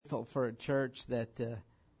grateful for a church that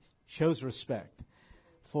shows respect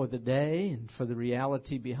for the day and for the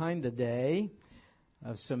reality behind the day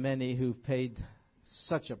of so many who've paid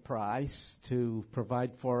such a price to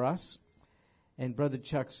provide for us. And Brother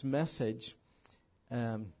Chuck's message,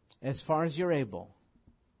 as far as you're able,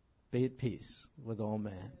 be at peace with all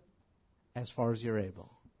men, as far as you're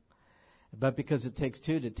able. But because it takes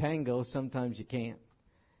two to tango, sometimes you can't.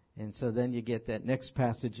 And so then you get that next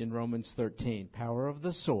passage in Romans 13, power of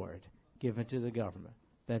the sword given to the government.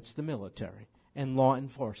 That's the military and law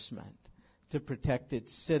enforcement to protect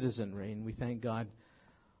its citizenry. And we thank God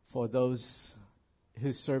for those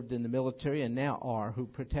who served in the military and now are, who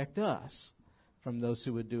protect us from those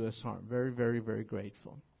who would do us harm. Very, very, very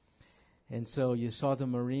grateful. And so you saw the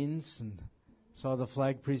Marines and saw the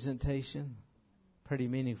flag presentation. Pretty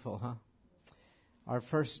meaningful, huh? Our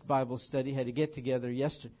first Bible study had a get-together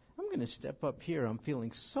yesterday. I'm going to step up here. I'm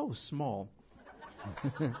feeling so small.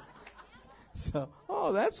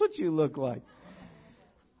 That's what you look like.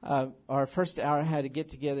 Our first hour had a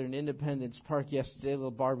get-together in Independence Park yesterday, a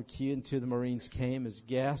little barbecue, and two of the Marines came as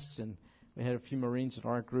guests, and we had a few Marines in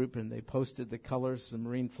our group, and they posted the colors, the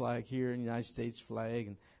Marine flag here and the United States flag,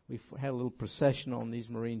 and we had a little processional, and these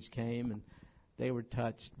Marines came, and they were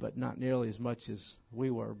touched, but not nearly as much as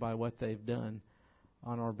we were by what they've done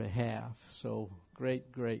on our behalf. So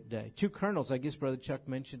great, great day. Two colonels, I guess Brother Chuck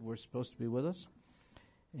mentioned, were supposed to be with us,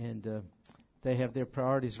 and they have their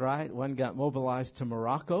priorities right. One got mobilized to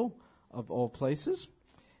Morocco, of all places.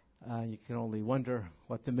 You can only wonder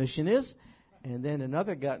what the mission is. And then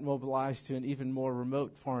another got mobilized to an even more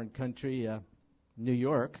remote foreign country, New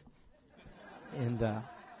York. And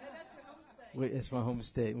it's my home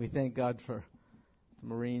state. And we thank God for the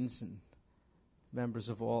Marines and members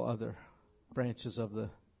of all other branches of the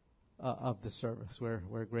service.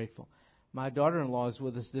 We're grateful. My daughter-in-law is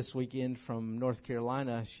with us this weekend from North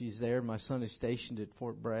Carolina. She's there. My son is stationed at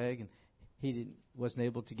Fort Bragg, and he wasn't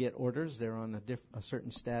able to get orders. They're on a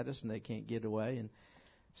certain status, and they can't get away. And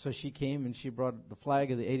so she came, and she brought the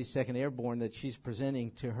flag of the 82nd Airborne that she's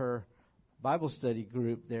presenting to her Bible study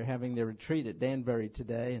group. They're having their retreat at Danbury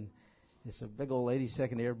today, and it's a big old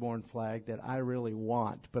 82nd Airborne flag that I really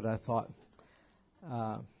want, but I thought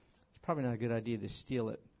it's probably not a good idea to steal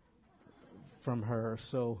it from her.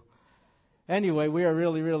 So anyway, we are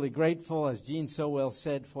really, really grateful, as Gene so well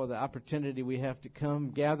said, for the opportunity we have to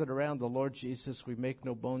come gathered around the Lord Jesus. We make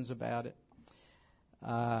no bones about it.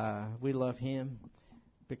 We love Him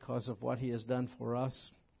because of what He has done for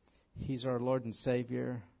us. He's our Lord and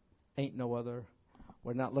Savior. Ain't no other.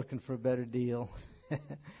 We're not looking for a better deal.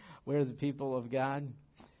 We're the people of God.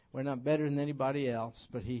 We're not better than anybody else,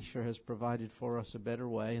 but He sure has provided for us a better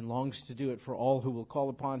way and longs to do it for all who will call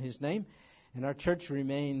upon His name. And our church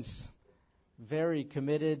remains very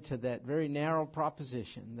committed to that very narrow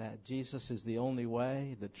proposition that Jesus is the only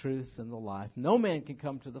way, the truth, and the life. No man can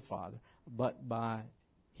come to the Father but by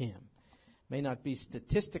Him. May not be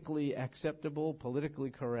statistically acceptable,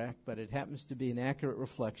 politically correct, but it happens to be an accurate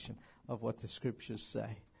reflection of what the Scriptures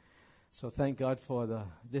say. So thank God for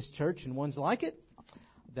this church and ones like it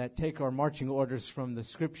that take our marching orders from the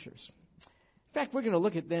Scriptures. In fact, we're going to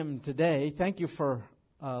look at them today. Thank you for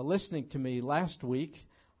listening to me last week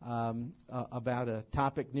about a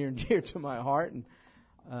topic near and dear to my heart, and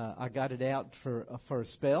I got it out for a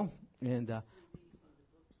spell. And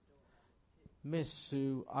Miss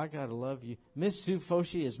Sue, I gotta love you. Miss Sue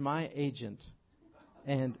Foshi is my agent.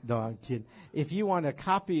 And no, I'm kidding. If you want a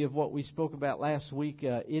copy of what we spoke about last week,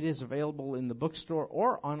 it is available in the bookstore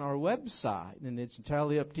or on our website, and it's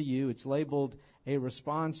entirely up to you. It's labeled A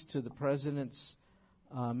Response to the President's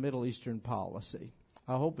Middle Eastern Policy.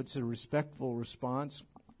 I hope it's a respectful response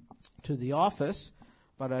to the office,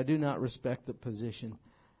 but I do not respect the position.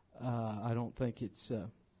 I don't think it's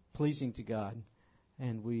pleasing to God,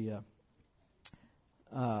 and we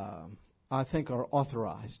I think are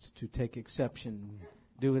authorized to take exception and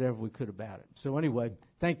do whatever we could about it. So anyway,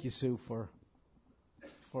 thank you, Sue, for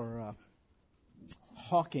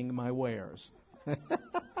hawking my wares.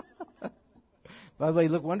 By the way, you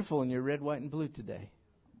look wonderful in your red, white, and blue today.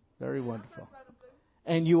 Very wonderful.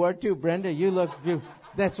 And you are too, Brenda. You look beautiful.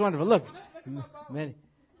 That's wonderful. Look.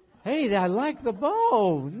 Hey, I like the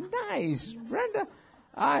bow. Nice, Brenda.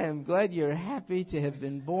 I am glad you're happy to have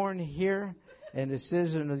been born here and a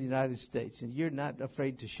citizen of the United States, and you're not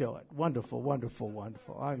afraid to show it. Wonderful, wonderful,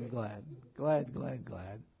 wonderful. I'm glad. Glad. And my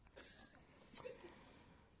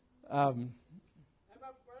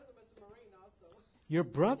brother was a Marine also. Your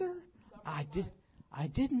brother? I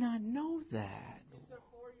did not know that. He served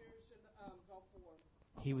 4 years in the Gulf War.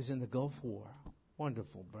 He was in the Gulf War.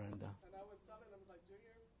 Wonderful, Brenda. And I was telling him, like,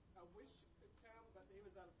 Junior, I wish you could come, but he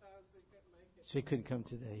was out of town. So he couldn't come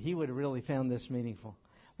today. He would have really found this meaningful.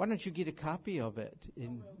 Why don't you get a copy of it,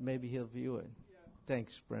 and maybe he'll view it. Yeah.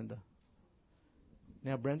 Thanks, Brenda.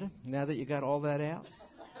 Now, Brenda, now that you got all that out.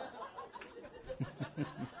 I'm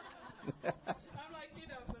like,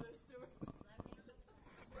 Brother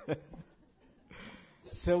Stuart.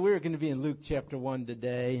 So we're going to be in Luke chapter 1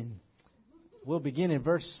 today, and we'll begin in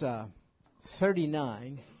verse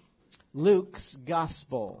 39. Luke's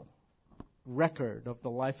gospel record of the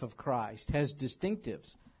life of Christ has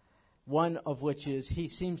distinctives, one of which is he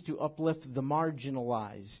seems to uplift the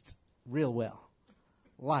marginalized real well,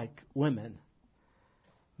 like women.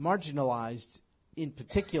 Marginalized in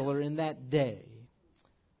particular in that day.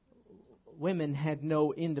 Women had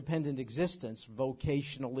no independent existence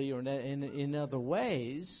vocationally or in other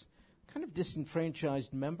ways, kind of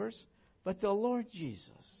disenfranchised members. But the Lord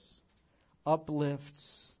Jesus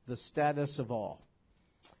uplifts the status of all,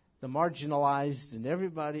 the marginalized and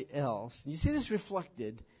everybody else. You see this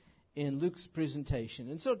reflected in Luke's presentation.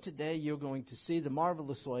 And so today you're going to see the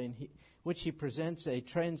marvelous way in which he presents a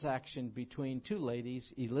transaction between two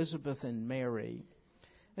ladies, Elizabeth and Mary,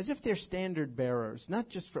 as if they're standard bearers, not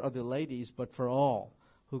just for other ladies, but for all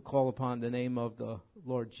who call upon the name of the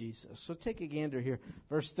Lord Jesus. So take a gander here.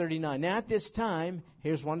 Verse 39. Now at this time,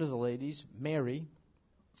 here's one of the ladies, Mary,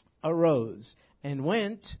 arose and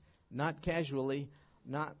went, not casually,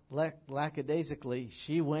 not lackadaisically,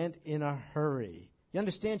 she went in a hurry. You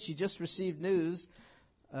understand, she just received news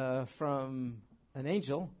from an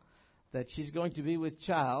angel that she's going to be with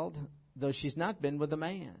child, though she's not been with a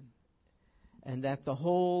man. And that the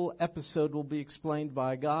whole episode will be explained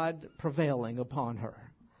by God prevailing upon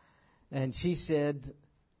her. And she said,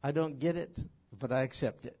 I don't get it, but I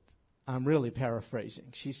accept it. I'm really paraphrasing.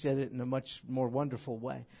 She said it in a much more wonderful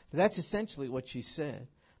way. But that's essentially what she said.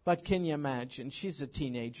 But can you imagine? She's a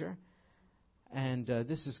teenager. And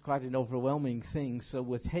this is quite an overwhelming thing. So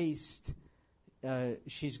with haste,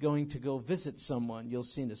 she's going to go visit someone. You'll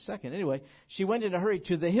see in a second. Anyway, she went in a hurry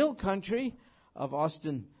to the hill country of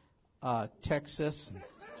Austin, Texas.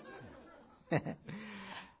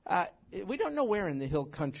 We don't know where in the hill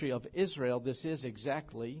country of Israel this is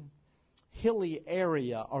exactly. Hilly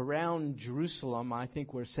area around Jerusalem, I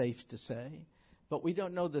think we're safe to say. But we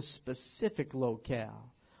don't know the specific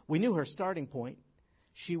locale. We knew her starting point.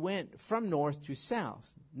 She went from north to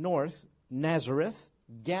south. North, Nazareth,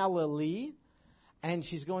 Galilee, and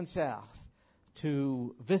she's going south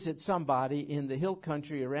to visit somebody in the hill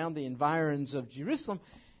country around the environs of Jerusalem.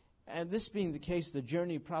 And this being the case, the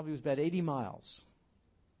journey probably was about 80 miles.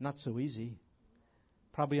 Not so easy.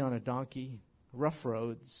 Probably on a donkey, rough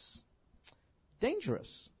roads,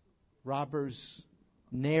 dangerous. Robbers,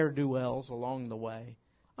 ne'er-do-wells along the way.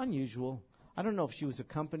 Unusual. I don't know if she was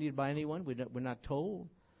accompanied by anyone. We're not told.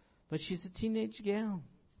 But she's a teenage gal.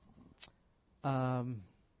 I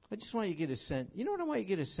just want you to get a sense. You know what I want you to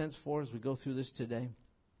get a sense for as we go through this today?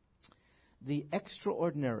 The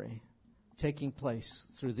extraordinary taking place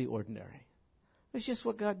through the ordinary. It's just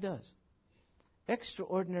what God does.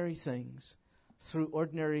 Extraordinary things through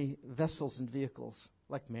ordinary vessels and vehicles,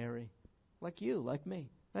 like Mary, like you, like me.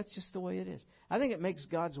 That's just the way it is. I think it makes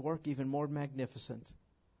God's work even more magnificent.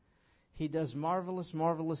 He does marvelous,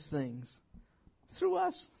 marvelous things through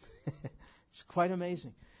us. It's quite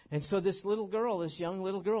amazing. And so this little girl, this young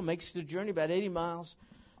little girl, makes the journey about 80 miles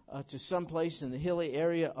to some place in the hilly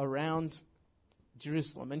area around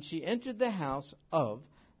Jerusalem. And she entered the house of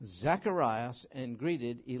Zacharias and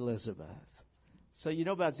greeted Elizabeth. So you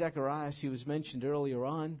know about Zacharias, he was mentioned earlier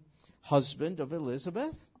on, husband of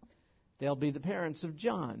Elizabeth. They'll be the parents of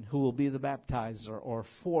John, who will be the baptizer or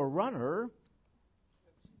forerunner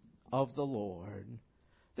of the Lord.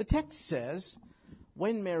 The text says,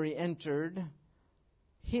 when Mary entered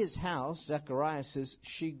his house, Zacharias says,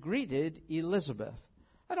 she greeted Elizabeth.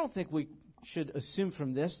 I don't think we should assume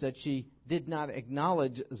from this that she did not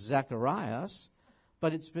acknowledge Zacharias,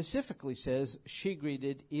 but it specifically says she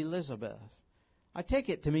greeted Elizabeth. I take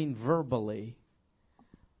it to mean verbally.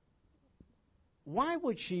 Why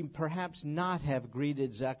would she perhaps not have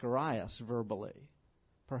greeted Zacharias verbally?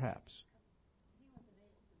 Perhaps.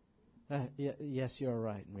 Yes, you're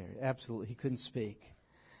right, Mary. Absolutely. He couldn't speak.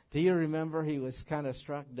 Do you remember he was kind of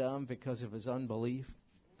struck dumb because of his unbelief?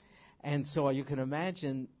 And so you can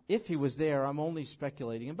imagine if he was there, I'm only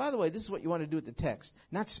speculating. And by the way, this is what you want to do with the text.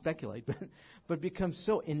 Not speculate, but become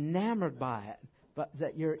so enamored by it. But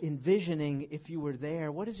that you're envisioning if you were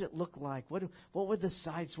there, what does it look like? What were the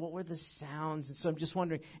sights? What were the sounds? And so I'm just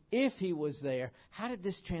wondering if he was there, how did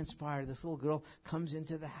this transpire? This little girl comes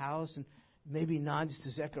into the house and maybe nods to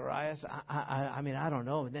Zacharias. I mean, I don't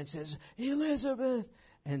know. And then says, Elizabeth.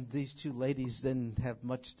 And these two ladies didn't have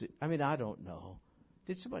much to, I mean, I don't know.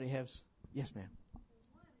 Did somebody have, yes, ma'am.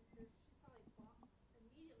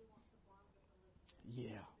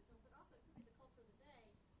 Yeah. But also it could be the culture of the day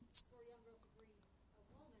for a young girl to bring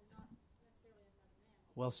a woman, not necessarily another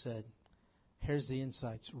man. Well said. Here's the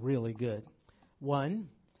insights. Really good. One,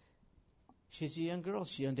 she's a young girl.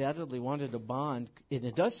 She undoubtedly wanted to bond. And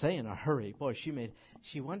it does say in a hurry. Boy,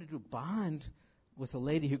 she wanted to bond with a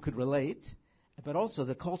lady who could relate. But also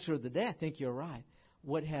the culture of the day, I think you're right,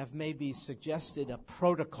 would have maybe suggested a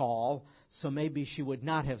protocol, so maybe she would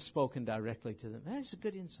not have spoken directly to them. That's a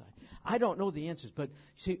good insight. I don't know the answers, but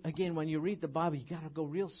see, again, when you read the Bible, you got to go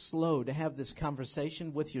real slow to have this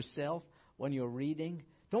conversation with yourself when you're reading.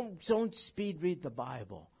 Don't speed read the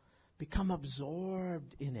Bible. Become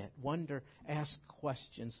absorbed in it. Wonder, ask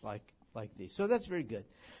questions like these. So that's very good.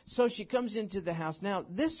 So she comes into the house. Now,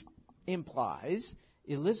 this implies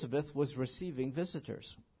Elizabeth was receiving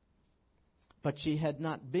visitors. But she had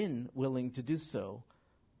not been willing to do so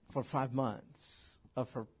for 5 months of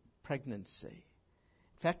her pregnancy.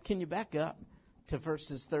 In fact, can you back up to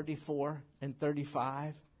verses 34 and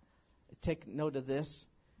 35? Take note of this.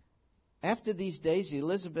 After these days,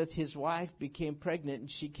 Elizabeth, his wife, became pregnant, and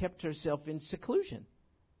she kept herself in seclusion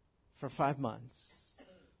for 5 months.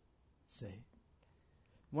 See?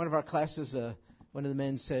 One of our classes, one of the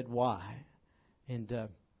men said, why? And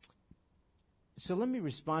so let me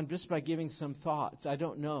respond just by giving some thoughts. I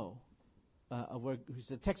don't know.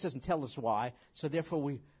 The text doesn't tell us why, so therefore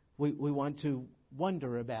we want to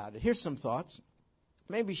wonder about it. Here's some thoughts.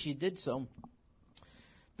 Maybe she did so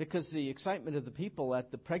because the excitement of the people at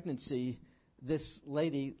the pregnancy this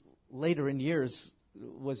lady later in years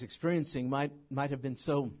was experiencing might have been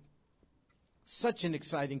such an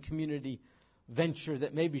exciting community venture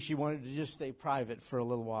that maybe she wanted to just stay private for a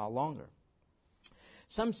little while longer.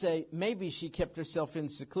 Some say maybe she kept herself in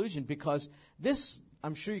seclusion because this,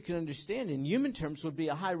 I'm sure you can understand, in human terms would be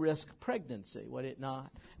a high-risk pregnancy, would it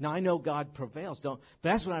not? Now, I know God prevails, but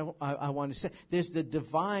that's what I want to say. There's the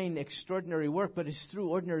divine, extraordinary work, but it's through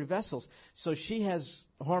ordinary vessels. So she has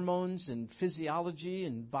hormones and physiology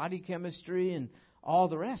and body chemistry and all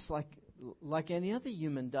the rest, like any other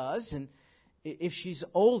human does. And if she's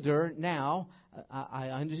older now,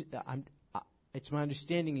 it's my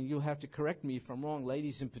understanding, and you'll have to correct me if I'm wrong,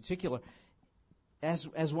 ladies in particular,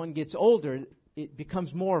 as one gets older, it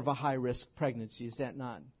becomes more of a high-risk pregnancy. Is that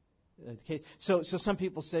not the case? So some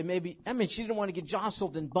people say she didn't want to get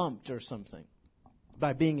jostled and bumped or something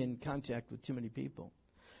by being in contact with too many people.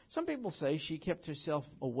 Some people say she kept herself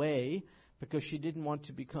away because she didn't want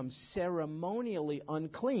to become ceremonially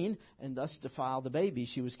unclean and thus defile the baby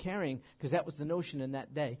she was carrying, because that was the notion in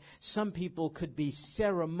that day. Some people could be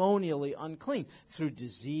ceremonially unclean through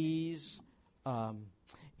disease.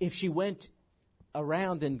 If she went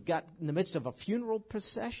around and got in the midst of a funeral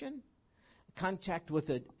procession, contact with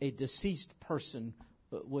a deceased person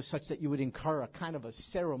was such that you would incur a kind of a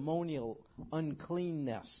ceremonial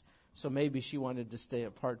uncleanness. So maybe she wanted to stay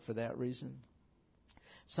apart for that reason.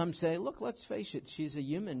 Some say, look, let's face it, she's a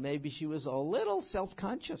human. Maybe she was a little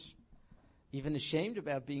self-conscious, even ashamed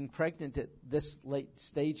about being pregnant at this late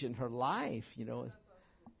stage in her life. You know,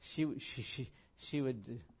 she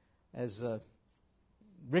would, as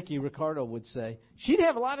Ricky Ricardo would say, she'd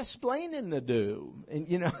have a lot of splaining to do. And,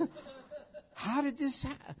 you know, how did this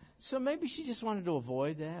happen? So maybe she just wanted to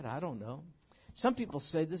avoid that. I don't know. Some people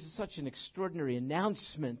say this is such an extraordinary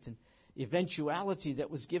announcement and eventuality that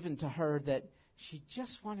was given to her that she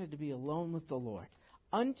just wanted to be alone with the Lord,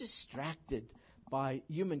 undistracted by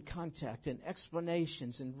human contact and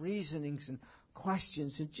explanations and reasonings and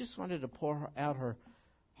questions, and just wanted to pour out her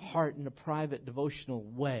heart in a private devotional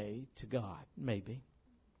way to God, maybe.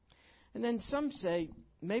 And then some say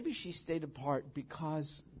maybe she stayed apart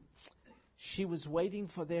because she was waiting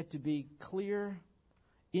for there to be clear,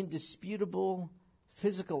 indisputable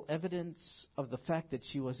physical evidence of the fact that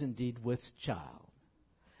she was indeed with child.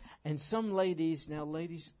 And some ladies, now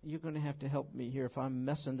ladies, you're going to have to help me here if I'm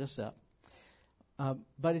messing this up.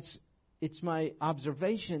 But it's my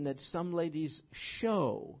observation that some ladies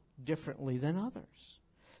show differently than others.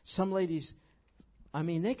 Some ladies,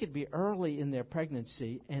 they could be early in their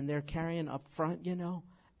pregnancy and they're carrying up front, you know,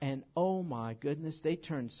 and oh my goodness, they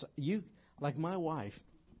turn, like my wife,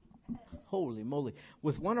 holy moly,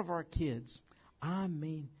 with one of our kids,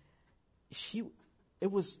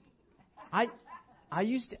 I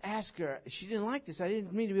used to ask her, she didn't like this. I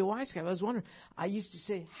didn't mean to be a wise guy. I was wondering, I used to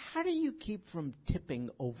say, how do you keep from tipping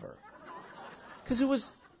over? Because it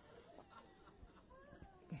was,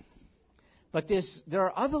 but there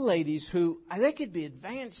are other ladies who, they could be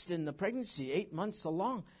advanced in the pregnancy, 8 months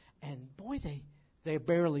along, and boy, They're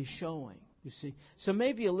barely showing, you see. So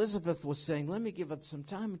maybe Elizabeth was saying, let me give it some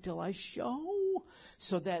time until I show.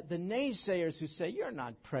 So that the naysayers who say, you're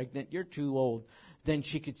not pregnant, you're too old, then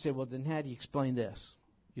she could say, well, then how do you explain this?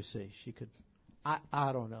 You see, she could,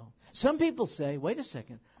 I don't know. Some people say, wait a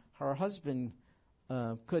second, her husband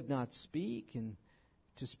could not speak, and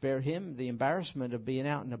to spare him the embarrassment of being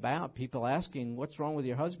out and about, people asking, what's wrong with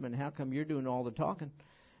your husband? How come you're doing all the talking?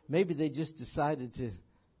 Maybe they just decided to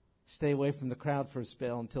stay away from the crowd for a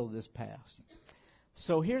spell until this passed.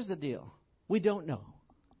 So here's the deal. We don't know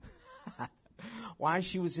why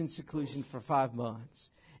she was in seclusion for 5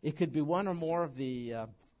 months. It could be one or more of the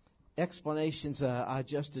explanations I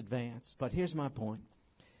just advanced. But here's my point.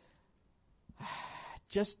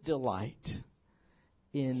 Just delight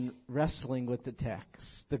in wrestling with the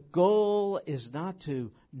text. The goal is not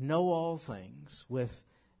to know all things with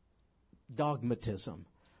dogmatism.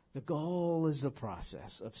 The goal is the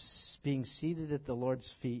process of being seated at the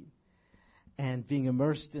Lord's feet and being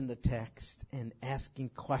immersed in the text and asking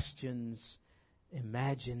questions,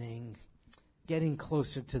 imagining, getting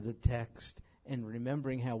closer to the text, and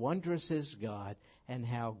remembering how wondrous is God and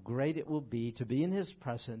how great it will be to be in His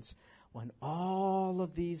presence when all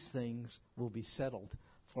of these things will be settled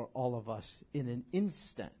for all of us in an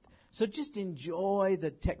instant. So just enjoy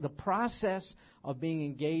the process of being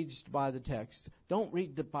engaged by the text. Don't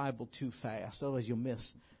read the Bible too fast, otherwise you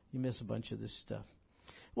miss a bunch of this stuff.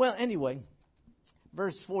 Well, anyway,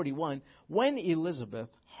 verse 41, when Elizabeth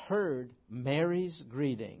heard Mary's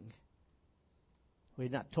greeting, we're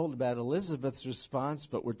not told about Elizabeth's response,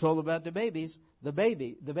 but we're told about the baby's. The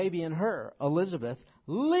baby in her, Elizabeth,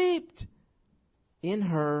 leaped in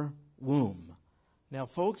her womb. Now,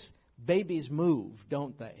 folks, babies move,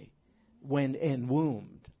 don't they, when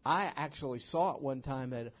enwombed? I actually saw it one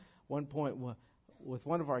time at one point with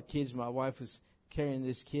one of our kids. My wife was carrying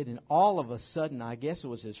this kid, and all of a sudden, I guess it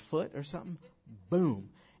was his foot or something, boom,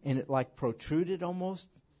 and it like protruded almost,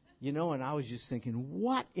 and I was just thinking,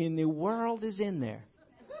 what in the world is in there?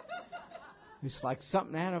 It's like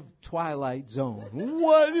something out of Twilight Zone.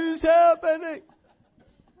 What is happening?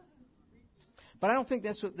 But I don't think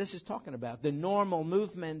that's what this is talking about. The normal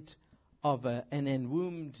movement of an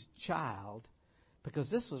enwombed child,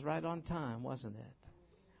 because this was right on time, wasn't it?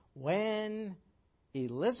 When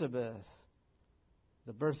Elizabeth,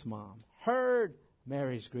 the birth mom, heard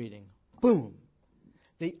Mary's greeting, boom,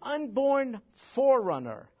 the unborn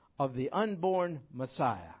forerunner of the unborn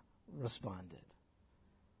Messiah responded.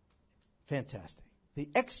 Fantastic. The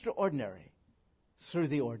extraordinary through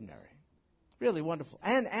the ordinary. Really wonderful.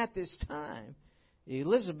 And at this time,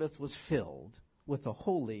 Elizabeth was filled with the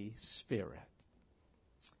Holy Spirit.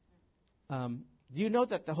 Do you know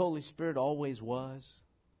that the Holy Spirit always was?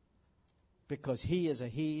 Because He is a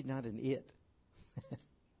He, not an it.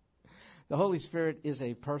 The Holy Spirit is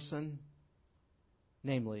a person,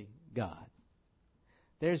 namely God.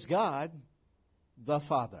 There's God, the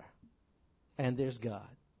Father. And there's God,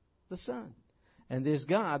 the Son. And there's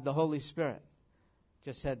God, the Holy Spirit.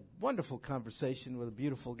 Just had wonderful conversation with a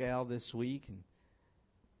beautiful gal this week, and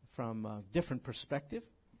from a different perspective.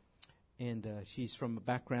 And she's from a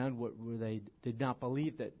background where they did not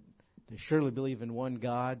believe that, they surely believe in one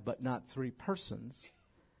God, but not three persons.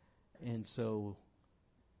 And so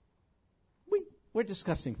we're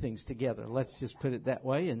discussing things together. Let's just put it that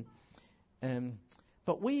way.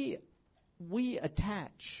 But we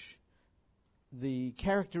attach the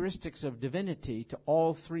characteristics of divinity to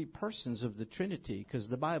all three persons of the Trinity, because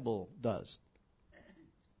the Bible does.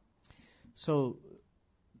 So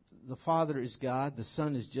the Father is God, the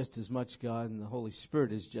Son is just as much God, and the Holy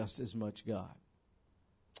Spirit is just as much God.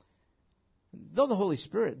 Though the Holy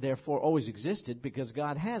Spirit, therefore, always existed, because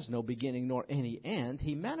God has no beginning nor any end,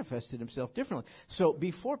 He manifested Himself differently. So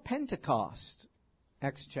before Pentecost,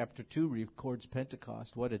 Acts chapter 2 records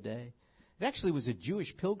Pentecost. What a day. It actually was a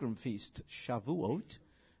Jewish pilgrim feast, Shavuot,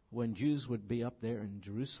 when Jews would be up there in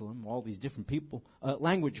Jerusalem, all these different people,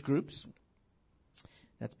 language groups.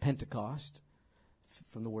 That's Pentecost,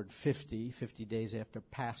 from the word 50 days after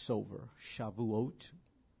Passover, Shavuot.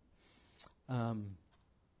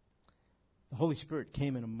 The Holy Spirit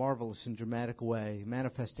came in a marvelous and dramatic way,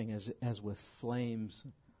 manifesting as with flames,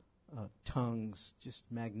 tongues, just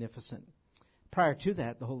magnificent. Prior to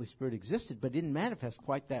that, the Holy Spirit existed, but didn't manifest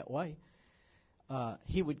quite that way.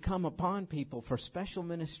 He would come upon people for special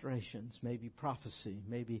ministrations, maybe prophecy,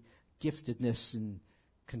 maybe giftedness in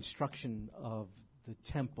construction of the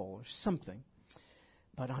temple or something.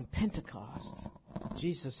 But on Pentecost,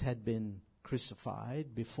 Jesus had been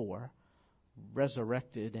crucified before,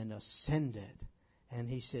 resurrected and ascended. And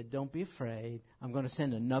He said, don't be afraid. I'm going to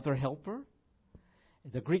send another helper.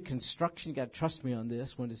 The Greek construction, you got to trust me on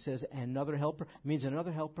this, when it says another helper, it means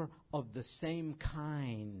another helper of the same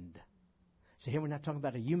kind. So here we're not talking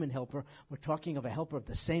about a human helper. We're talking of a helper of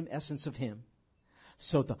the same essence of him.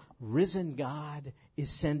 So the risen God is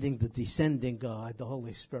sending the descending God, the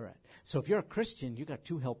Holy Spirit. So if you're a Christian, you got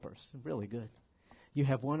two helpers. Really good. You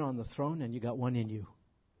have one on the throne and you got one in you.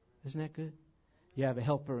 Isn't that good? You have a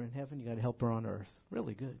helper in heaven, you got a helper on earth.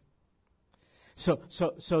 Really good. So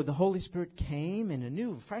the Holy Spirit came in a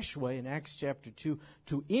new, fresh way in Acts chapter 2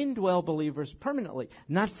 to indwell believers permanently.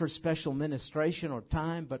 Not for special ministration or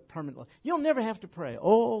time, but permanently. You'll never have to pray,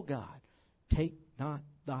 "Oh God, take not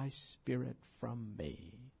thy spirit from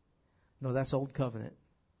me." No, that's old covenant.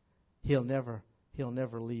 He'll never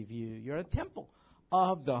leave you. You're a temple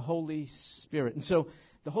of the Holy Spirit. And so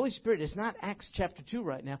the Holy Spirit is not Acts chapter 2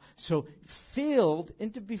 right now. So filled,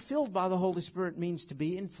 and to be filled by the Holy Spirit means to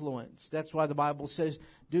be influenced. That's why the Bible says,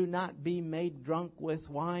 do not be made drunk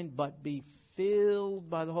with wine, but be filled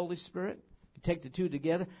by the Holy Spirit. You take the two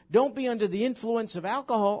together. Don't be under the influence of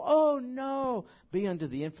alcohol. Oh, no. Be under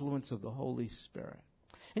the influence of the Holy Spirit.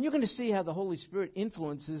 And you're going to see how the Holy Spirit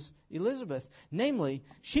influences Elizabeth. Namely,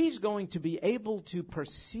 she's going to be able to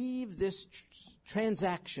perceive this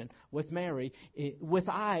transaction with Mary with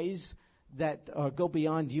eyes that go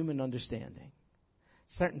beyond human understanding.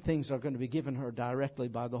 Certain things are going to be given her directly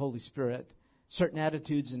by the Holy Spirit. Certain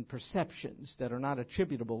attitudes and perceptions that are not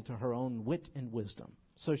attributable to her own wit and wisdom.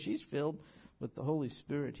 So she's filled with the Holy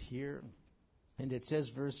Spirit here. And it says,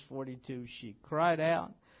 verse 42, she cried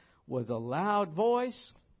out with a loud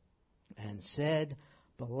voice and said,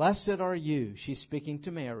 "Blessed are you." She's speaking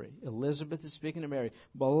to Mary. Elizabeth is speaking to Mary.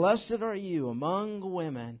 "Blessed are you among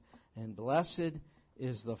women, and blessed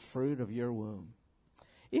is the fruit of your womb."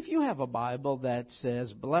 If you have a Bible that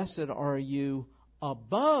says, "Blessed are you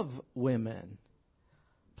above women,"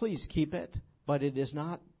 please keep it, but it is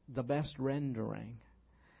not the best rendering.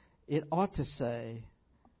 It ought to say,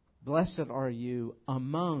 "Blessed are you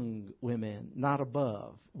among women," not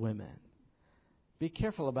above women. Be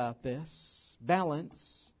careful about this.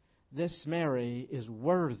 Balance. This Mary is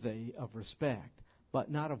worthy of respect,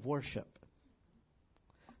 but not of worship.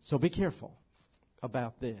 So be careful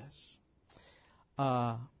about this.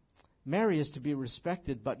 Mary is to be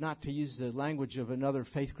respected, but not, to use the language of another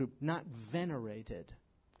faith group, not venerated.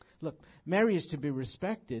 Look, Mary is to be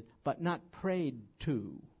respected, but not prayed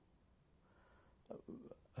to.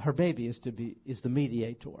 Her baby is the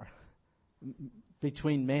mediator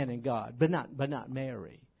between man and God, but not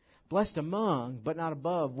Mary. Blessed among, but not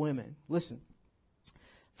above women. Listen,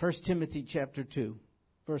 1 Timothy chapter 2,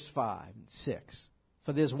 verse 5 and 6.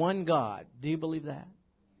 For there's one God. Do you believe that?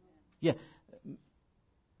 Yeah.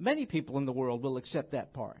 Many people in the world will accept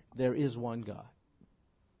that part. There is one God.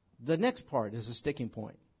 The next part is a sticking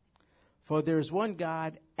point. For there is one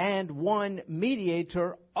God and one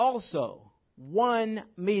mediator also. One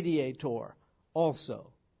mediator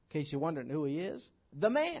also. In case you're wondering who he is, the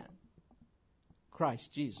man,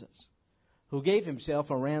 Christ Jesus, who gave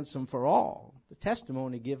himself a ransom for all, the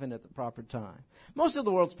testimony given at the proper time. Most of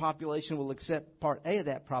the world's population will accept part A of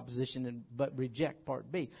that proposition but reject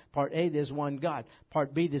part B. Part A, there's one God.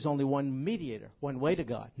 Part B, there's only one mediator, one way to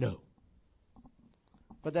God. No.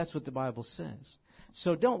 But that's what the Bible says.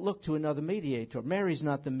 So don't look to another mediator. Mary's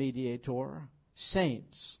not the mediator.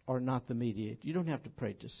 Saints are not the mediator. You don't have to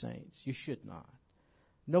pray to saints. You should not.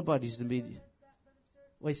 Nobody's the mediator.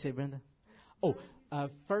 What do you say, Brenda?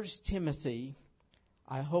 1 Timothy,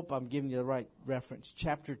 I hope I'm giving you the right reference.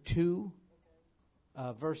 Chapter 2,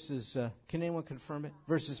 verses, can anyone confirm it?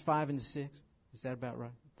 Verses 5 and 6. Is that about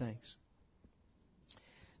right? Thanks.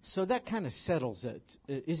 So that kind of settles it.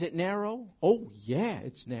 Is it narrow? Oh, yeah,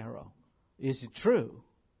 it's narrow. Is it true?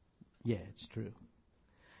 Yeah, it's true.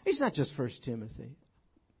 It's not just 1 Timothy.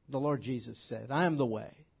 The Lord Jesus said, "I am the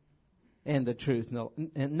way and the truth,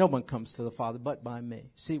 and no one comes to the Father but by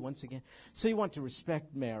me." See, once again. So you want to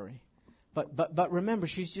respect Mary. But remember,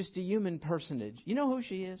 she's just a human personage. You know who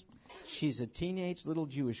she is? She's a teenage little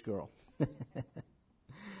Jewish girl.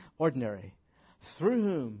 Ordinary. Through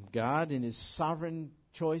whom God, in his sovereign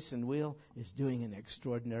choice and will, is doing an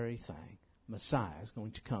extraordinary thing. Messiah is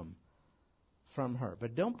going to come from her.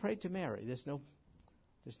 But don't pray to Mary. There's no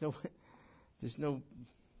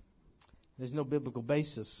biblical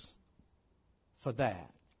basis for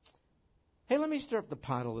that. Hey, let me stir up the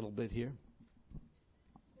pot a little bit here.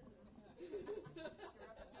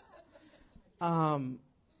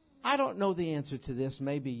 I don't know the answer to this.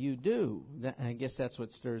 Maybe you do. I guess that's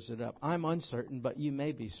what stirs it up. I'm uncertain, but you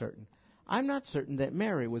may be certain. I'm not certain that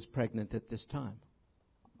Mary was pregnant at this time.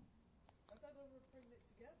 I thought they were pregnant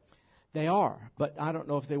together. They are, but I don't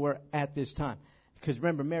know if they were at this time. Because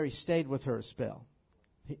remember, Mary stayed with her a spell.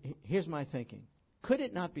 Here's my thinking. Could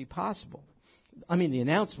it not be possible? I mean, the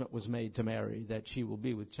announcement was made to Mary that she will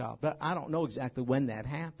be with child, but I don't know exactly when that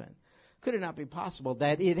happened. Could it not be possible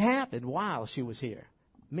that it happened while she was here?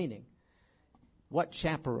 Meaning, what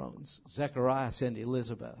chaperones Zechariah and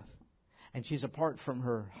Elizabeth? And she's apart from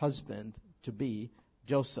her husband to be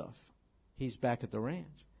Joseph. He's back at the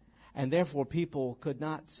ranch. And therefore, people could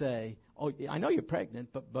not say, oh, I know you're pregnant,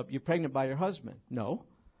 but you're pregnant by your husband. No,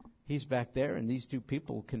 he's back there, and these two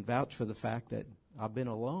people can vouch for the fact that I've been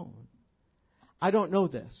alone. I don't know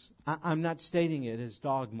this. I'm not stating it as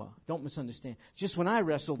dogma. Don't misunderstand. Just when I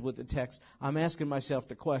wrestled with the text, I'm asking myself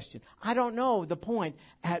the question. I don't know the point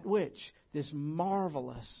at which this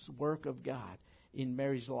marvelous work of God in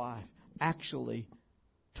Mary's life actually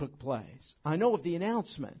took place. I know of the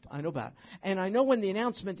announcement. I know about it. And I know when the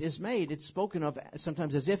announcement is made, it's spoken of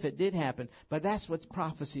sometimes as if it did happen, but that's what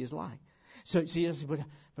prophecy is like. So you say,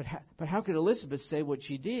 but how could Elizabeth say what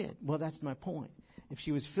she did? Well, that's my point. If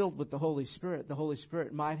she was filled with the Holy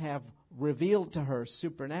Spirit might have revealed to her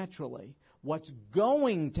supernaturally what's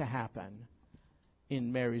going to happen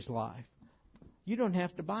in Mary's life. You don't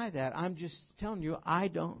have to buy that. I'm just telling you, I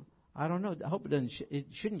don't know. I hope it doesn't. It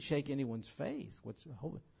shouldn't shake anyone's faith.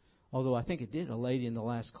 Although I think it did. A lady in the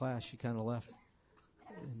last class, she kind of left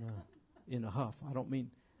in a huff. I don't mean.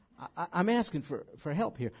 I'm asking for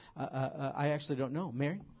help here. I actually don't know.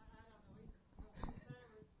 Mary?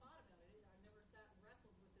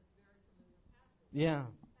 Yeah.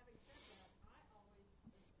 Having said that, I always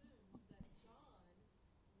assumed that John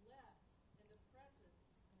left in the presence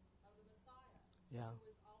of the Messiah, Yeah. who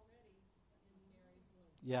was already in Mary's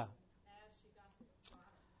womb Yeah. as she got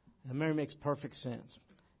there. And Mary makes perfect sense.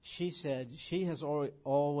 She said she has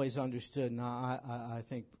always understood, now I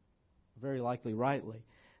think very likely rightly,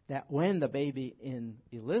 that when the baby in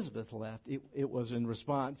Elizabeth left, it was in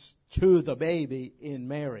response to the baby in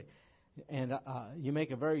Mary. And you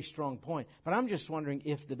make a very strong point. But I'm just wondering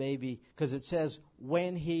if the baby, because it says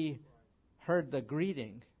when he heard the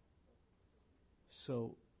greeting.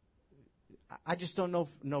 So I just don't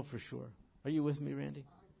know for sure. Are you with me, Randy?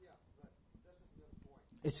 Yeah, but this is the point.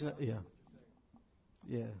 It's not, yeah.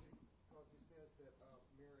 Yeah. Because he says that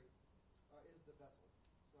Mary is the vessel.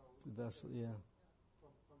 So The vessel, yeah.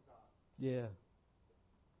 from God. Yeah.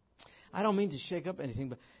 I don't mean to shake up anything,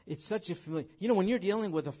 but it's such a familiar. You know, when you're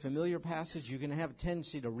dealing with a familiar passage, you're going to have a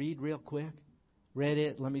tendency to read real quick. Read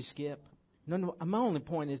it, let me skip. No, my only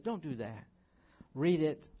point is don't do that. Read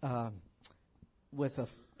it with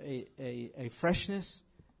a freshness,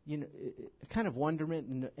 you know, a kind of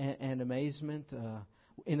wonderment and amazement.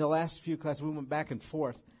 In the last few classes, we went back and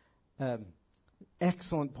forth.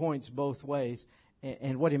 Excellent points both ways.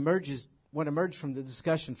 And what emerged from the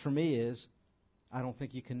discussion for me is, I don't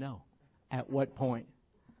think you can know at what point.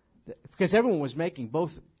 Because everyone was making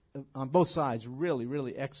on both sides really,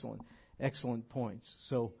 really excellent points.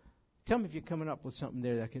 So tell me if you're coming up with something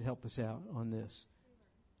there that could help us out on this.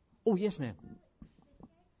 Oh, yes, ma'am. The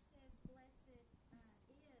text says, blessed is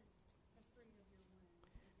the fruit of your womb.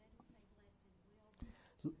 It doesn't say blessed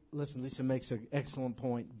will be. Listen, Lisa makes an excellent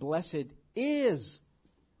point. Blessed is,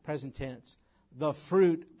 present tense, the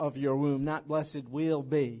fruit of your womb, not blessed will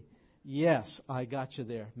be. Yes, I got you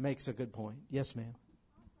there. Makes a good point. Yes, ma'am. Also,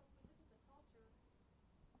 if you look at the culture,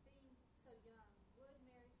 being so young, would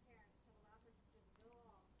Mary's parents have allowed her to just go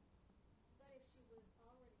off? But if she was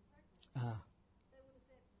already pregnant, they would have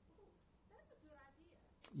said, ooh, that's a good idea.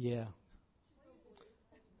 Yeah.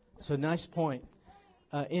 So nice point.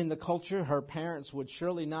 In the culture, her parents would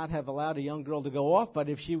surely not have allowed a young girl to go off, but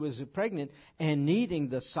if she was pregnant and needing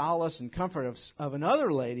the solace and comfort of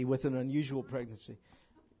another lady with an unusual pregnancy,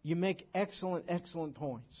 you make excellent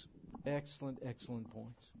points. Excellent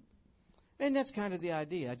points. And that's kind of the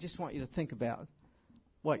idea. I just want you to think about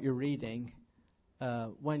what you're reading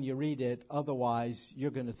when you read it. Otherwise,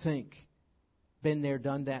 you're going to think, been there,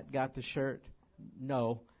 done that, got the shirt.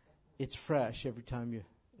 No, it's fresh every time you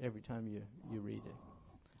read it.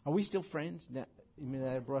 Are we still friends? Now, you mean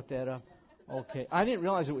that I brought that up? Okay. I didn't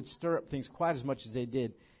realize it would stir up things quite as much as they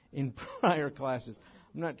did in prior classes.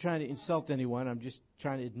 I'm not trying to insult anyone. I'm just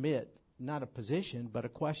trying to admit, not a position, but a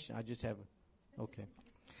question. I just have okay.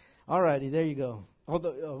 All righty, there you go.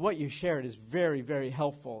 Although what you shared is very, very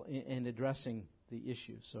helpful in addressing the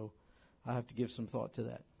issue. So I have to give some thought to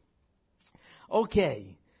that.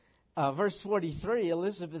 Okay. Verse 43,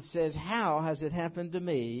 Elizabeth says, how has it happened to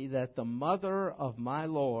me that the mother of my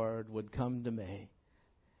Lord would come to me?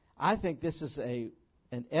 I think this is a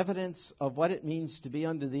an evidence of what it means to be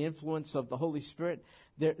under the influence of the Holy Spirit.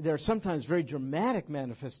 There are sometimes very dramatic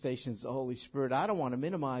manifestations of the Holy Spirit. I don't want to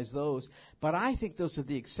minimize those, but I think those are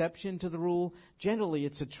the exception to the rule. Generally,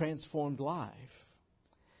 it's a transformed life.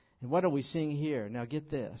 And what are we seeing here? Now get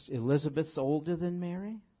this. Elizabeth's older than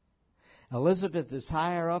Mary. Elizabeth is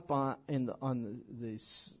higher up on the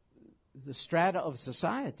strata of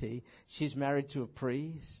society. She's married to a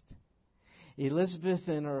priest. Elizabeth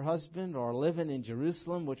and her husband are living in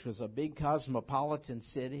Jerusalem, which was a big cosmopolitan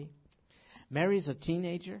city. Mary's a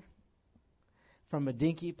teenager from a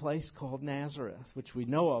dinky place called Nazareth, which we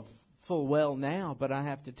know of full well now, but I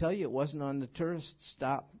have to tell you, it wasn't on the tourist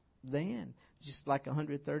stop then. Just like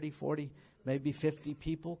 130, 40, maybe 50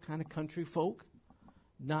 people, kind of country folk.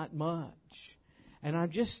 Not much. And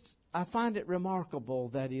I find it remarkable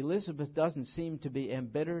that Elizabeth doesn't seem to be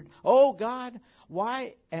embittered. Oh, God,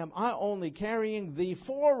 why am I only carrying the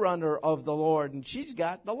forerunner of the Lord? And she's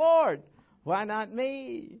got the Lord. Why not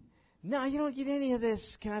me? No, you don't get any of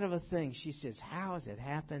this kind of a thing. She says, how has it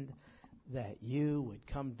happened that you would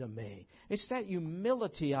come to me? It's that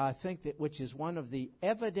humility, I think, which is one of the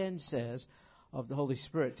evidences of the Holy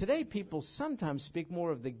Spirit. Today, people sometimes speak more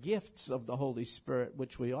of the gifts of the Holy Spirit,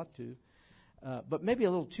 which we ought to. But maybe a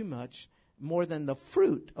little too much, more than the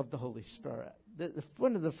fruit of the Holy Spirit.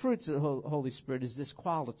 One of the fruits of the Holy Spirit is this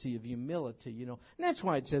quality of humility, And that's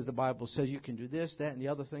why it says, the Bible says you can do this, that, and the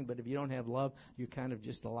other thing, but if you don't have love, you're kind of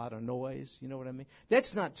just a lot of noise. You know what I mean?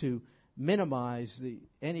 That's not to minimize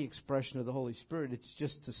any expression of the Holy Spirit. It's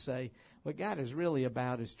just to say what God is really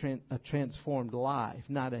about is a transformed life,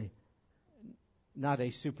 not a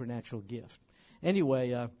supernatural gift.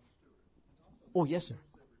 Anyway, oh, yes, sir.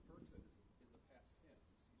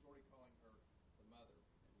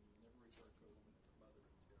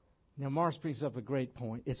 Now, Morris brings up a great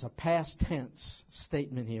point. It's a past tense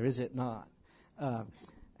statement here, is it not?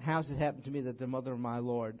 How's it happened to me that the mother of my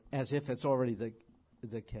Lord, as if it's already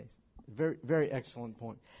the case? Very, very excellent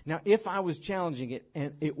point. Now, if I was challenging it,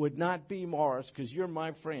 and it would not be Morris, because you're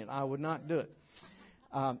my friend, I would not do it.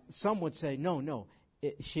 Some would say, no.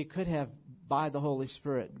 She could have, by the Holy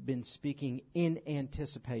Spirit, been speaking in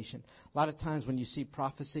anticipation. A lot of times when you see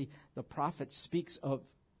prophecy, the prophet speaks of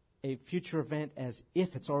a future event as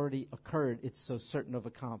if it's already occurred. It's so certain of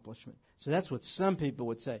accomplishment. So that's what some people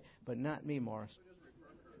would say, but not me, Morris.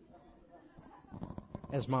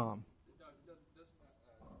 As mom.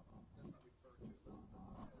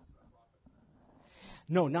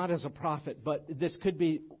 No, not as a prophet, but this could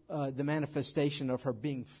be the manifestation of her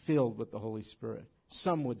being filled with the Holy Spirit.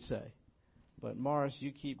 Some would say. But Morris,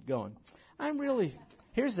 you keep going.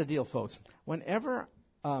 Here's the deal, folks. Whenever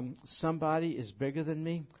somebody is bigger than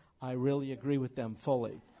me, I really agree with them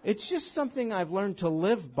fully. It's just something I've learned to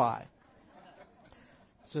live by.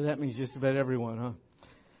 So that means just about everyone,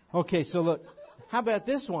 huh? Okay, so look, how about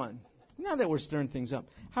this one? Now that we're stirring things up,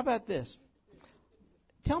 how about this?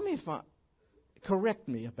 Correct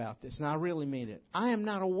me about this, and I really mean it. I am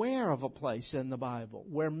not aware of a place in the Bible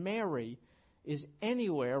where Mary is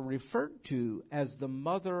anywhere referred to as the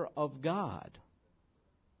mother of God.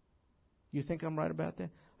 You think I'm right about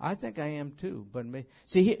that? I think I am too. But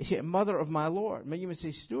mother of my Lord. You may say,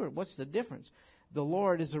 Stuart, what's the difference? The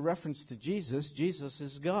Lord is a reference to Jesus. Jesus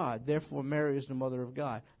is God. Therefore, Mary is the mother of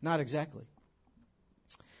God. Not exactly.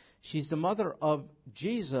 She's the mother of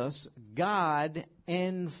Jesus, God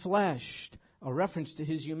enfleshed. A reference to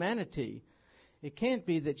his humanity. It can't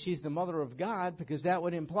be that she's the mother of God, because that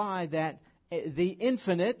would imply that the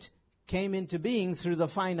infinite came into being through the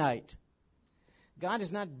finite. God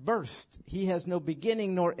is not birthed. He has no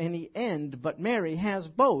beginning nor any end, but Mary has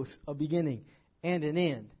both a beginning and an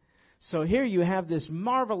end. So here you have this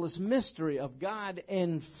marvelous mystery of God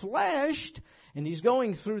enfleshed, and he's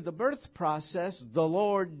going through the birth process, the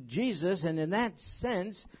Lord Jesus, and in that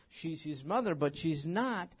sense, she's his mother, but she's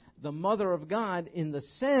not the mother of God in the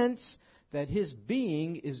sense that his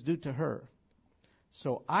being is due to her.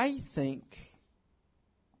 So I think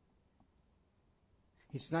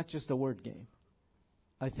it's not just a word game.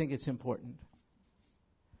 I think it's important.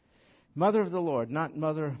 Mother of the Lord, not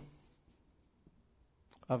mother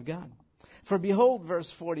of God. For behold,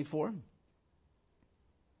 verse 44,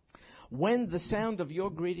 when the sound of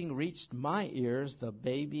your greeting reached my ears, the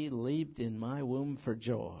baby leaped in my womb for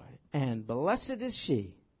joy. And blessed is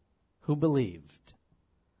she who believed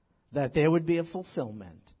that there would be a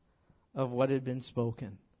fulfillment of what had been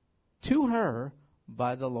spoken to her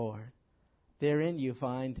by the Lord. Therein you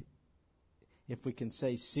find, if we can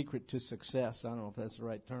say secret to success, I don't know if that's the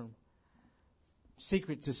right term,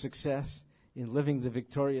 secret to success in living the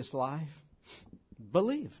victorious life,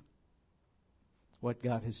 believe what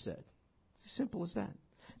God has said. It's as simple as that.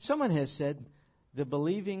 Someone has said, the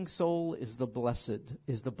believing soul is the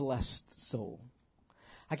blessed soul.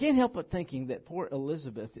 I can't help but thinking that poor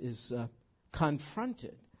Elizabeth is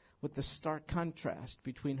confronted with the stark contrast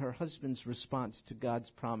between her husband's response to God's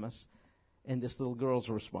promise and this little girl's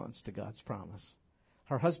response to God's promise.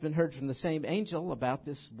 Her husband heard from the same angel about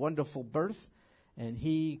this wonderful birth, and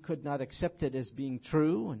he could not accept it as being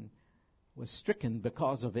true and was stricken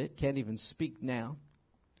because of it, can't even speak now.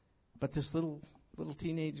 But this little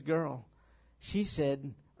teenage girl, she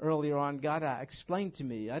said earlier on, God, explain to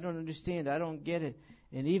me. I don't understand. I don't get it.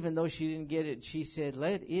 And even though she didn't get it, she said,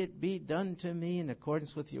 let it be done to me in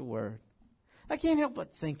accordance with your word. I can't help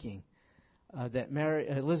but thinking that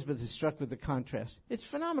Elizabeth is struck with the contrast. It's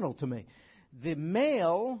phenomenal to me.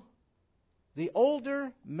 The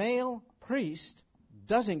older male priest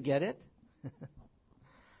doesn't get it.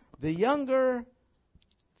 The younger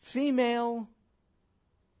female,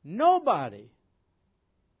 nobody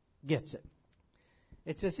gets it.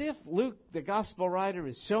 It's as if Luke, the gospel writer,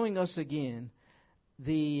 is showing us again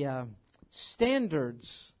the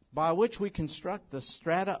standards by which we construct the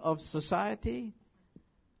strata of society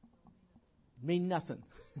mean nothing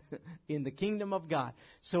in the kingdom of God.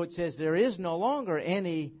 So it says there is no longer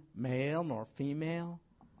any male nor female,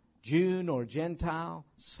 Jew nor Gentile,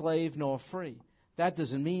 slave nor free. That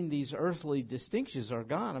doesn't mean these earthly distinctions are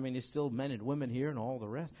gone. I mean, there's still men and women here and all the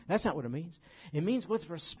rest. That's not what it means. It means with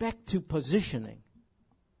respect to positioning.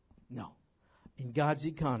 No. In God's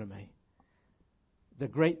economy, the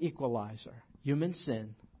great equalizer, human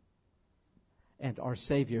sin, and our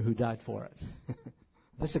Savior who died for it.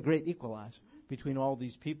 That's a great equalizer between all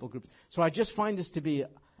these people groups. So I just find this to be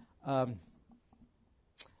a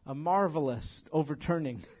marvelous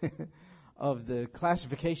overturning of the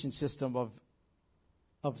classification system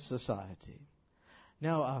of society.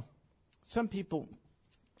 Now, some people,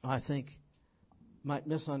 I think, might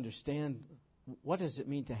misunderstand what does it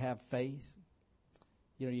mean to have faith.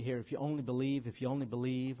 You know, you hear if you only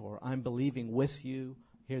believe, or I'm believing with you.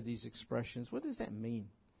 Hear these expressions. What does that mean?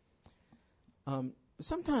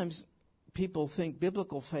 Sometimes people think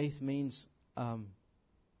biblical faith means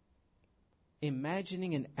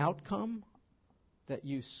imagining an outcome that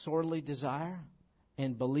you sorely desire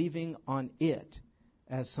and believing on it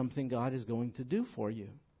as something God is going to do for you.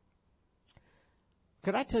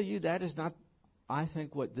 Could I tell you that is not, I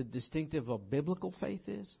think, what the distinctive of biblical faith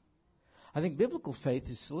is? I think biblical faith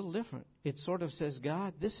is a little different. It sort of says,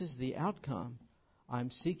 God, this is the outcome I'm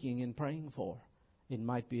seeking and praying for. It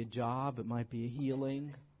might be a job, it might be a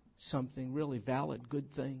healing, something really valid,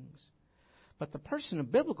 good things. But the person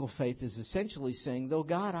of biblical faith is essentially saying, though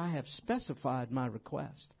God, I have specified my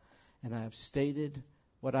request and I have stated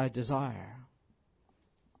what I desire,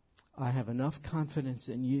 I have enough confidence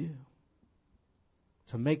in you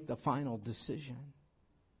to make the final decision.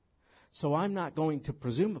 So I'm not going to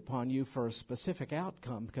presume upon you for a specific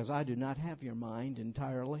outcome because I do not have your mind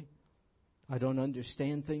entirely. I don't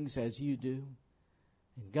understand things as you do.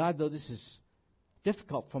 And God, though this is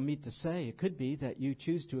difficult for me to say, it could be that you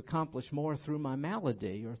choose to accomplish more through my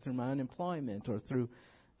malady or through my unemployment or through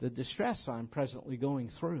the distress I'm presently going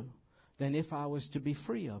through than if I was to be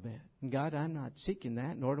free of it. And God, I'm not seeking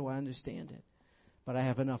that, nor do I understand it. But I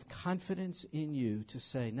have enough confidence in you to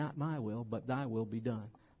say, not my will, but thy will be done.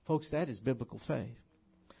 Folks, that is biblical faith.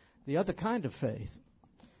 The other kind of faith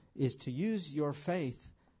is to use your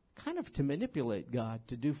faith kind of to manipulate God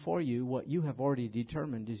to do for you what you have already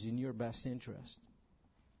determined is in your best interest.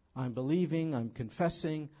 I'm believing, I'm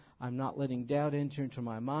confessing, I'm not letting doubt enter into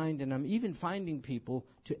my mind, and I'm even finding people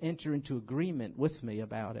to enter into agreement with me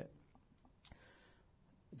about it.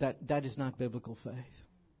 That is not biblical faith.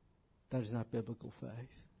 That is not biblical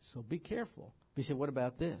faith. So be careful. You say, what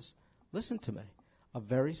about this? Listen to me. A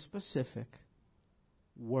very specific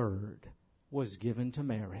word was given to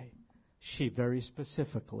Mary. She very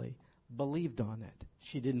specifically believed on it.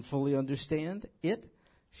 She didn't fully understand it.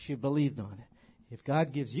 She believed on it. If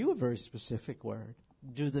God gives you a very specific word,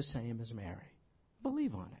 do the same as Mary.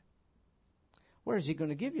 Believe on it. Where is he going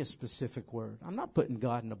to give you a specific word? I'm not putting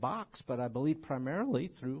God in a box, but I believe primarily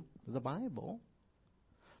through the Bible.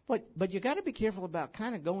 But you got to be careful about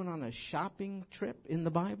kind of going on a shopping trip in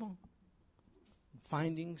the Bible.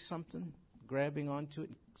 Finding something, grabbing onto it,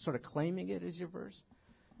 sort of claiming it as your verse.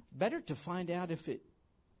 Better to find out if it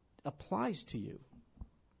applies to you.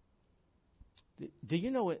 Do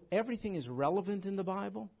you know everything is relevant in the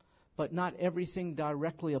Bible, but not everything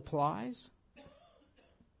directly applies?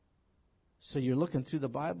 So you're looking through the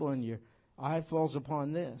Bible and your eye falls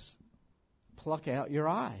upon this. Pluck out your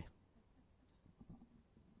eye.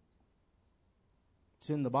 It's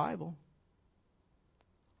in the Bible.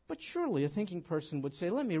 But surely a thinking person would say,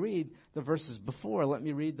 let me read the verses before, let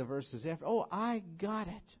me read the verses after. Oh, I got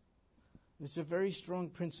it. It's a very strong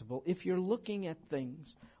principle. If you're looking at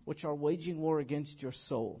things which are waging war against your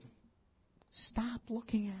soul, stop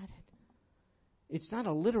looking at it. It's not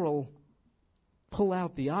a literal pull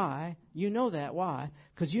out the eye. You know that. Why?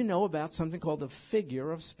 Because you know about something called a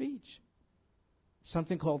figure of speech.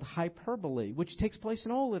 Something called hyperbole, which takes place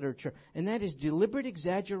in all literature. And that is deliberate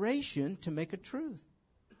exaggeration to make a truth.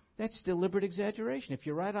 That's deliberate exaggeration. If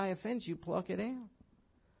your right eye offends you, pluck it out.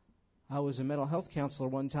 I was a mental health counselor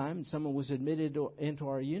one time, and someone was admitted into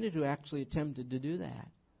our unit who actually attempted to do that.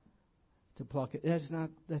 To pluck it. That's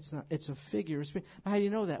not, it's a figure of speech. How do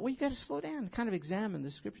you know that? Well, you got to slow down and kind of examine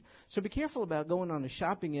the scripture. So be careful about going on a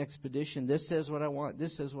shopping expedition. This says what I want.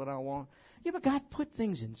 This says what I want. Yeah, but God put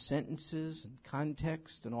things in sentences and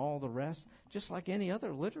context and all the rest, just like any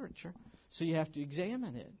other literature. So you have to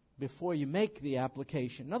examine it before you make the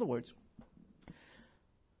application. In other words,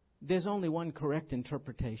 there's only one correct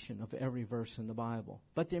interpretation of every verse in the Bible,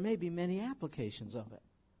 but there may be many applications of it,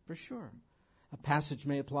 for sure. A passage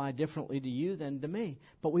may apply differently to you than to me,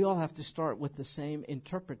 but we all have to start with the same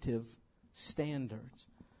interpretive standards.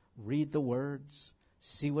 Read the words,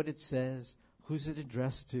 see what it says, who's it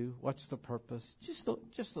addressed to, what's the purpose,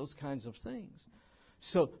 just those kinds of things.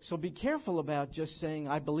 So be careful about just saying,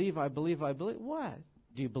 I believe, I believe, I believe. What?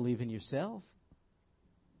 Do you believe in yourself?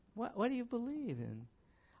 What do you believe in?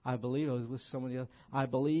 I believe, I was with somebody else, I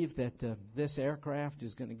believe that this aircraft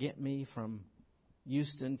is going to get me from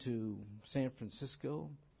Houston to San Francisco.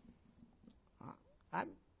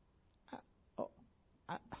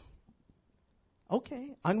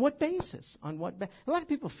 Okay. On what basis? A lot of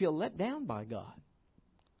people feel let down by God.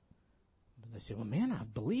 But they say, well, man,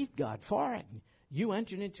 I've believed God for it. You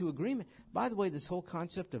entered into agreement. By the way, this whole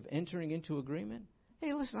concept of entering into agreement.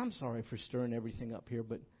 Hey, listen, I'm sorry for stirring everything up here,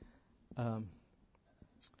 but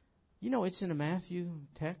it's in a Matthew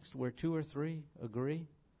text where 2 or 3 agree.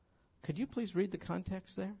 Could you please read the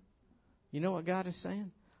context there? You know what God is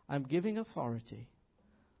saying? I'm giving authority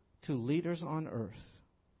to leaders on earth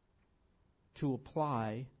to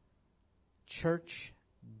apply church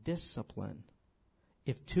discipline.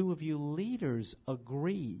 If 2 of you leaders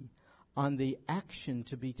agree on the action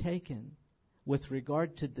to be taken with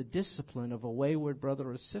regard to the discipline of a wayward brother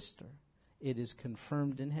or sister, it is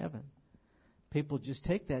confirmed in heaven. People just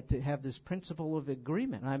take that to have this principle of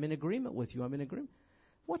agreement. I'm in agreement with you. I'm in agreement.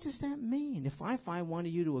 What does that mean? If I find one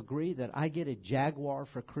of you to agree that I get a Jaguar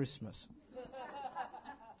for Christmas,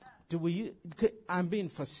 I'm being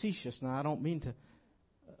facetious now. I don't mean to.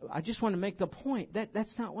 I just want to make the point that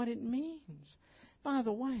that's not what it means. By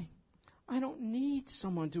the way, I don't need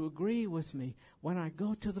someone to agree with me when I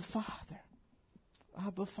go to the Father.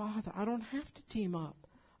 Abba, Father, I don't have to team up.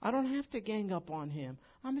 I don't have to gang up on him.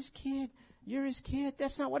 I'm his kid. You're his kid.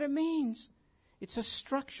 That's not what it means. It's a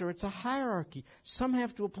structure. It's a hierarchy. Some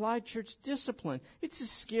have to apply church discipline. It's a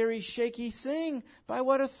scary, shaky thing. By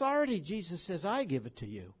what authority? Jesus says, I give it to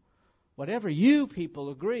you. Whatever you people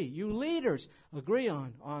agree, you leaders agree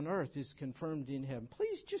on earth is confirmed in heaven.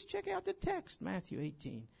 Please just check out the text. Matthew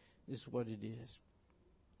 18 is what it is.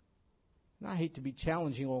 And I hate to be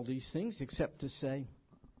challenging all these things except to say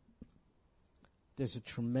there's a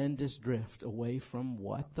tremendous drift away from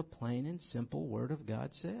what the plain and simple Word of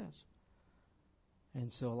God says.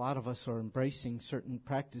 And so a lot of us are embracing certain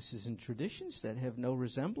practices and traditions that have no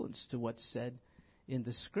resemblance to what's said in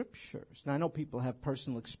the Scriptures. Now, I know people have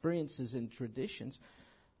personal experiences and traditions,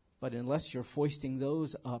 but unless you're foisting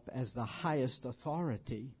those up as the highest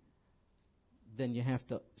authority, then you have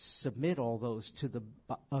to submit all those to the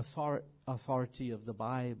authority of the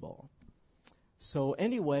Bible. So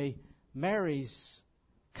anyway, Mary's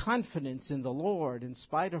confidence in the Lord, in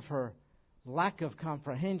spite of her lack of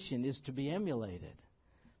comprehension, is to be emulated.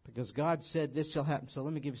 Because God said this shall happen. So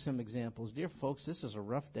let me give you some examples. Dear folks, this is a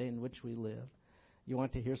rough day in which we live. You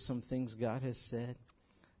want to hear some things God has said?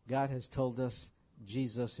 God has told us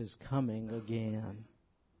Jesus is coming again.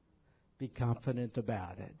 Be confident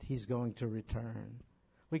about it. He's going to return.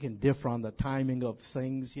 We can differ on the timing of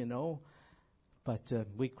things, but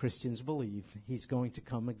we Christians believe he's going to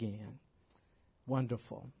come again.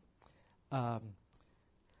 Wonderful.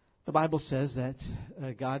 The Bible says that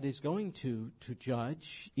God is going to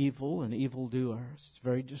judge evil and evildoers. It's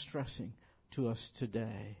very distressing to us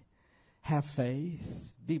today. Have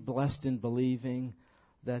faith. Be blessed in believing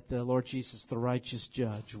that the Lord Jesus, the righteous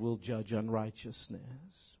judge, will judge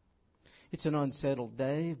unrighteousness. It's an unsettled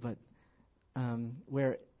day, but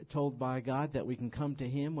we're told by God that we can come to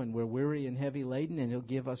him when we're weary and heavy laden, and he'll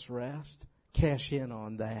give us rest. Cash in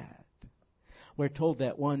on that. We're told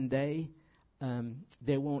that one day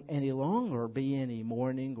there won't any longer be any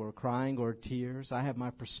mourning or crying or tears. I have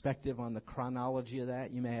my perspective on the chronology of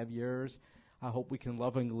that. You may have yours. I hope we can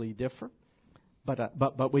lovingly differ.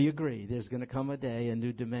 But we agree there's going to come a day, a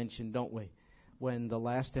new dimension, don't we, when the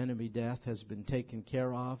last enemy, death, has been taken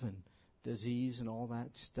care of and disease and all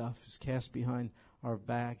that stuff is cast behind our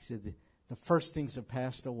backs. The first things have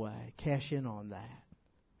passed away. Cash in on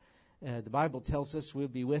that. The Bible tells us we'll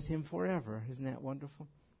be with him forever. Isn't that wonderful?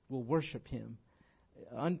 We'll worship him.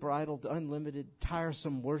 Unbridled, unlimited,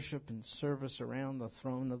 tiresome worship and service around the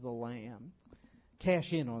throne of the Lamb.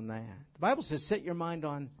 Cash in on that. The Bible says set your mind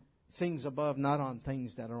on things above, not on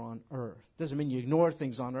things that are on earth. Doesn't mean you ignore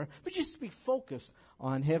things on earth, but just be focused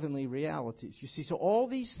on heavenly realities. You see, so all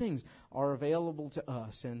these things are available to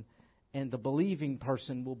us, and the believing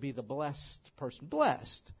person will be the blessed person.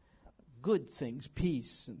 Blessed. Good things,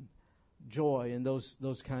 peace and joy and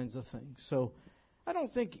those kinds of things. So I don't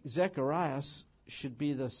think Zechariah should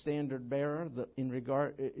be the standard bearer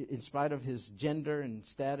in spite of his gender and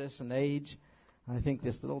status and age. I think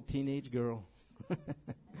this little teenage girl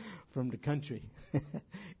from the country,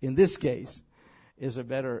 in this case, is a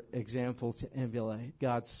better example to emulate.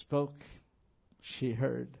 God spoke, she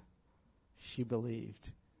heard, she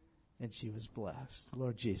believed, and she was blessed.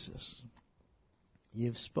 Lord Jesus,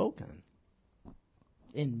 you've spoken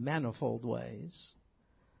in manifold ways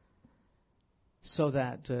so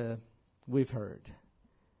that we've heard.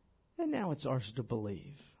 And now it's ours to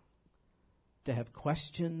believe, to have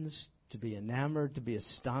questions, to be enamored, to be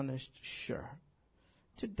astonished, sure.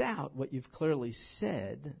 To doubt what you've clearly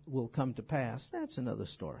said will come to pass, that's another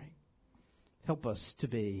story. Help us to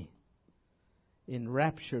be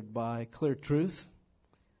enraptured by clear truth,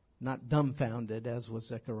 not dumbfounded as was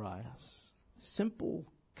Zechariah. Simple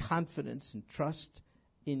confidence and trust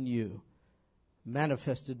in you,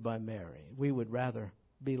 manifested by Mary. We would rather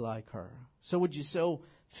be like her. So would you so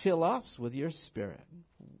fill us with your Spirit,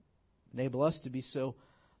 enable us to be so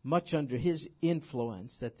much under his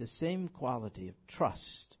influence that the same quality of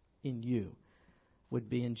trust in you would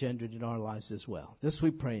be engendered in our lives as well. This we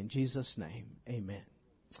pray in Jesus' name. Amen.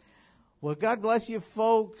 Well, God bless you,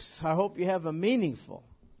 folks. I hope you have a meaningful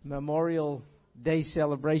Memorial Day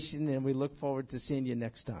celebration, and we look forward to seeing you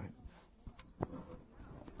next time.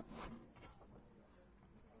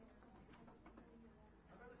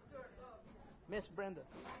 Miss Brenda.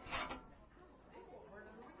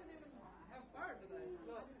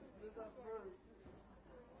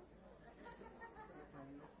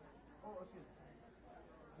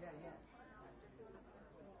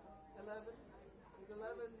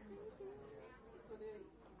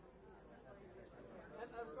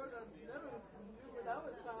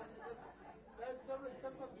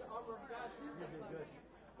 Sometimes the armor of God too. Sometimes.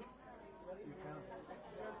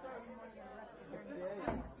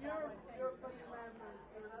 You're a funny man,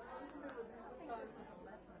 Stuart. I don't remember these sometimes.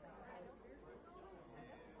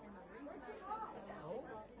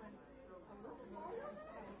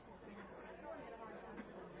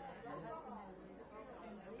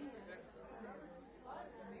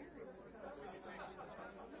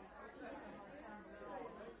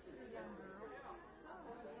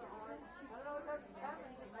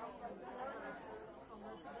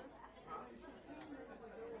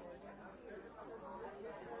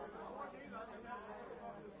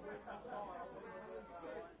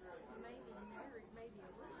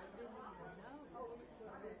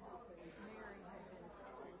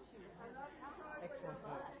 Excellent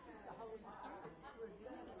point.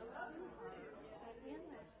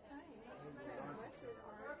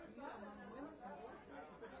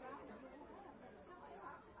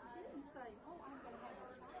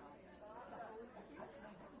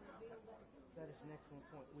 That is an excellent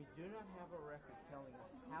point. We do not have a record telling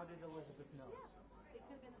us how did Elizabeth know. It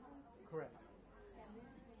could have been the Holy Spirit. Correct. And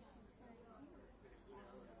then when she sang here,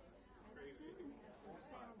 as soon as the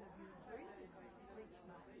sound of your breathing reached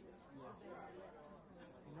my ears,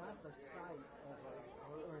 Not the sight of a.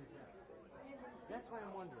 That's why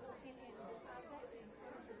I'm wondering. and